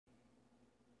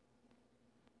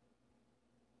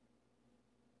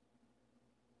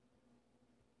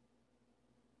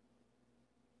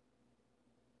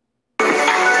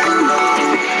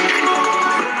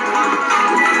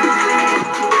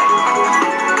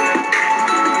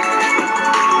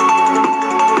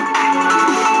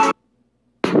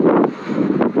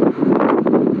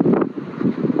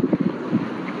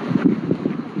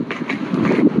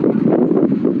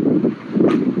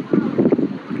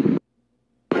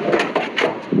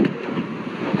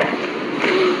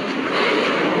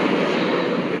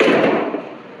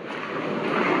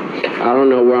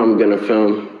know where I'm gonna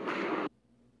film.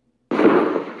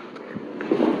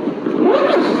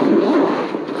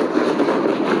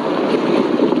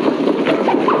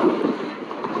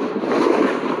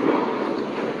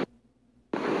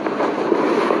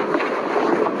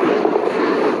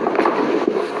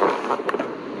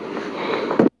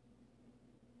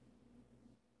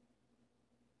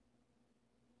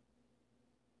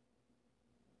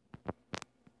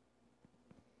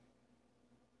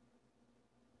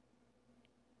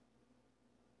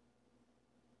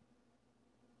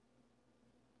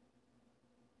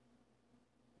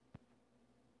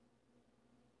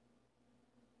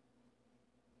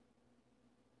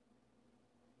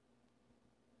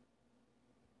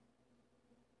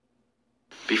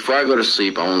 Before I go to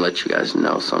sleep, I want to let you guys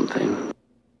know something.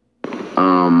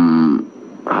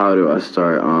 How do I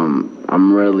start?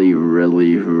 I'm really,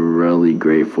 really, really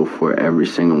grateful for every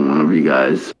single one of you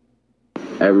guys.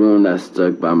 Everyone that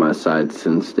stuck by my side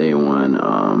since day one,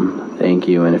 thank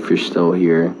you. And if you're still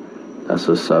here, that's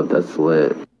what's up, that's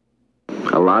lit.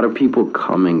 A lot of people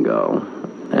come and go.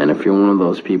 And if you're one of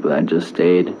those people that just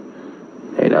stayed,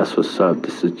 hey, that's what's up.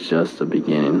 This is just the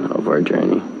beginning of our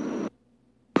journey.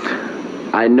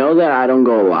 I know that I don't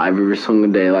go live every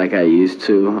single day like I used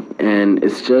to, and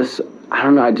it's just, I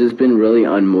don't know, I've just been really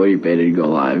unmotivated to go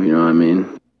live, you know what I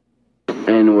mean?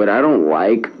 And what I don't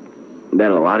like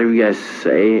that a lot of you guys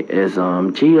say is,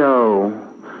 Geo,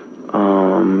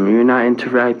 you're not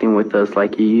interacting with us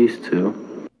like you used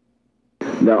to.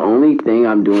 The only thing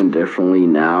I'm doing differently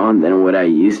now than what I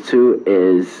used to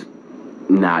is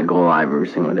not go live every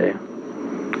single day.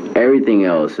 Everything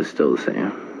else is still the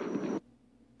same.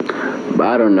 But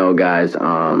I don't know, guys,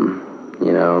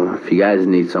 you know, if you guys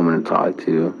need someone to talk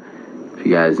to, if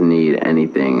you guys need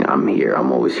anything, I'm here.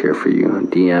 I'm always here for you.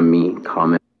 DM me,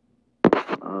 comment.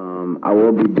 I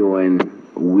will be doing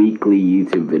weekly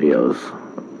YouTube videos.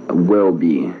 Will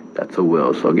be. That's a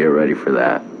will, so get ready for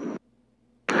that.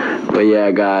 But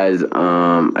yeah, guys,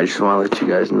 I just want to let you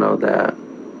guys know that.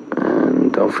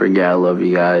 And don't forget, I love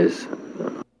you guys.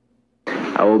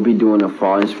 I will be doing a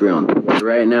falling spree on Twitter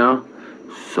right now.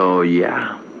 So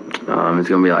yeah, it's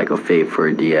gonna be like a fate for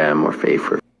a DM or fate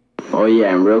for. Oh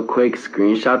yeah, and real quick,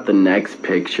 screenshot the next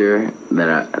picture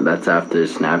that's after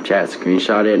Snapchat.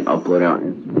 Screenshot it and upload it on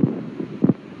Instagram.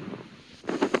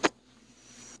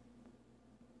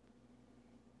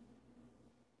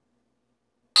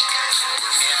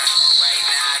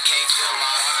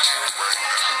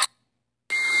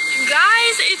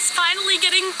 Guys, it's finally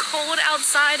getting cold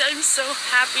outside. I'm so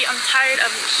happy. I'm tired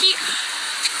of the heat.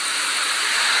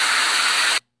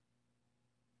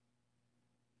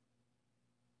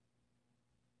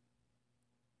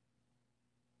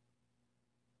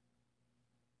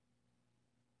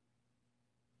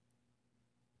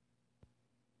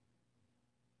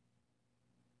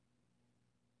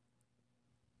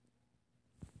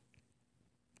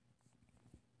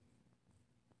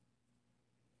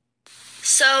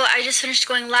 So I just finished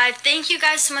going live. Thank you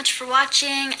guys so much for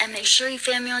watching, and make sure you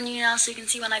fan me on now so you can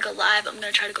see when I go live. I'm going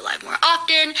to try to go live more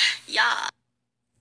often. Yeah.